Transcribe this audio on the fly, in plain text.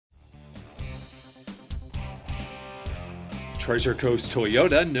Treasure Coast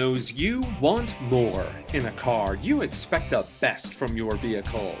Toyota knows you want more. In a car, you expect the best from your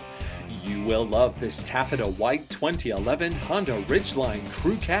vehicle. You will love this taffeta white 2011 Honda Ridgeline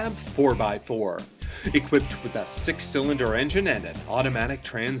Crew Cab 4x4, equipped with a 6-cylinder engine and an automatic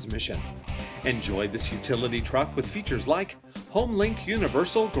transmission. Enjoy this utility truck with features like HomeLink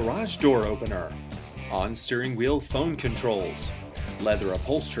Universal Garage Door Opener, on-steering wheel phone controls, leather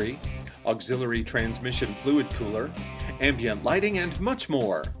upholstery, auxiliary transmission fluid cooler, ambient lighting, and much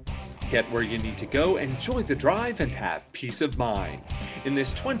more. Get where you need to go, enjoy the drive, and have peace of mind in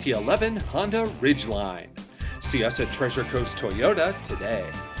this 2011 Honda Ridgeline. See us at Treasure Coast Toyota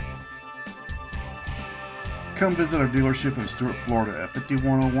today. Come visit our dealership in Stuart, Florida at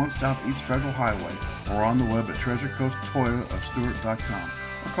 5101 Southeast Federal Highway or on the web at treasurecoasttoyotaofstuart.com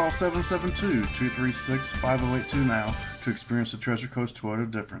or call 772-236-5082 now to experience the Treasure Coast Toyota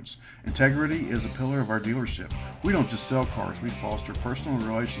difference. Integrity is a pillar of our dealership. We don't just sell cars, we foster personal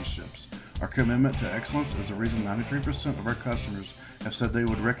relationships. Our commitment to excellence is the reason 93% of our customers have said they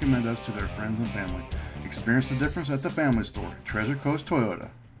would recommend us to their friends and family. Experience the difference at the family store, Treasure Coast Toyota.